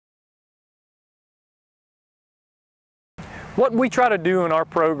What we try to do in our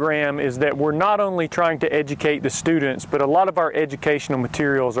program is that we're not only trying to educate the students, but a lot of our educational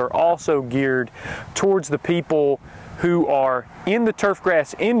materials are also geared towards the people who are in the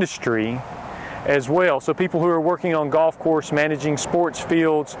turfgrass industry as well. So people who are working on golf course, managing sports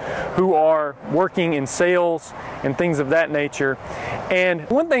fields, who are working in sales and things of that nature. And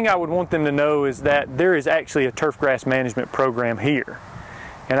one thing I would want them to know is that there is actually a turfgrass management program here.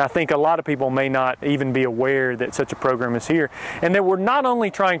 And I think a lot of people may not even be aware that such a program is here. And that we're not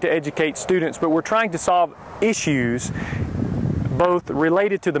only trying to educate students, but we're trying to solve issues both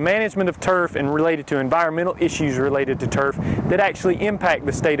related to the management of turf and related to environmental issues related to turf that actually impact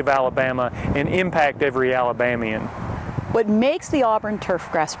the state of Alabama and impact every Alabamian. What makes the Auburn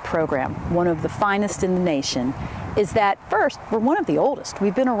Turfgrass program one of the finest in the nation is that, first, we're one of the oldest.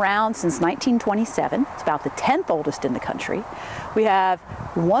 We've been around since 1927. It's about the 10th oldest in the country. We have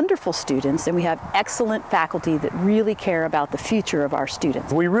wonderful students, and we have excellent faculty that really care about the future of our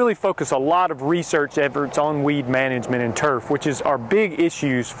students. We really focus a lot of research efforts on weed management and turf, which is our big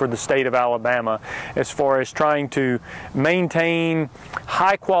issues for the state of Alabama as far as trying to maintain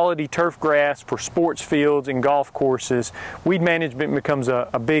high quality turf grass for sports fields and golf courses. Weed management becomes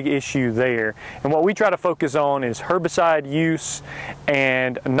a big issue there. And what we try to focus on is herbicide use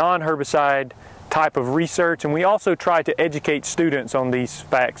and non-herbicide type of research, and we also try to educate students on these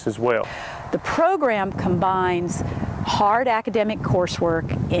facts as well. The program combines hard academic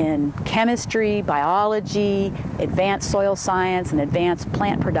coursework in chemistry, biology, advanced soil science, and advanced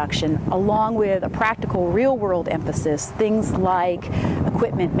plant production, along with a practical real-world emphasis, things like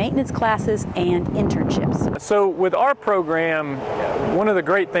equipment maintenance classes and internships. So with our program, one of the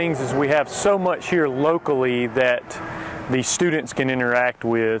great things is we have so much here locally that the students can interact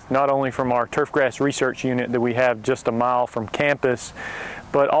with, not only from our turfgrass research unit that we have just a mile from campus,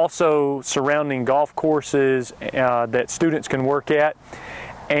 but also surrounding golf courses that students can work at,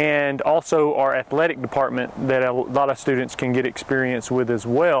 and also our athletic department that a lot of students can get experience with as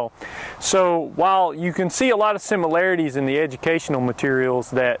well. So while you can see a lot of similarities in the educational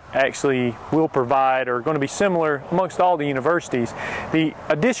materials that actually will provide are going to be similar amongst all the universities, the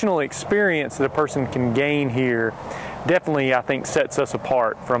additional experience that a person can gain here definitely, I think, sets us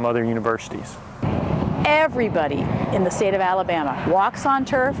apart from other universities. Everybody in the state of Alabama walks on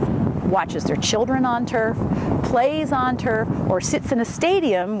turf, watches their children on turf, plays on turf, or sits in a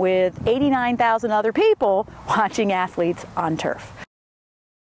stadium with 89,000 other people watching athletes on turf.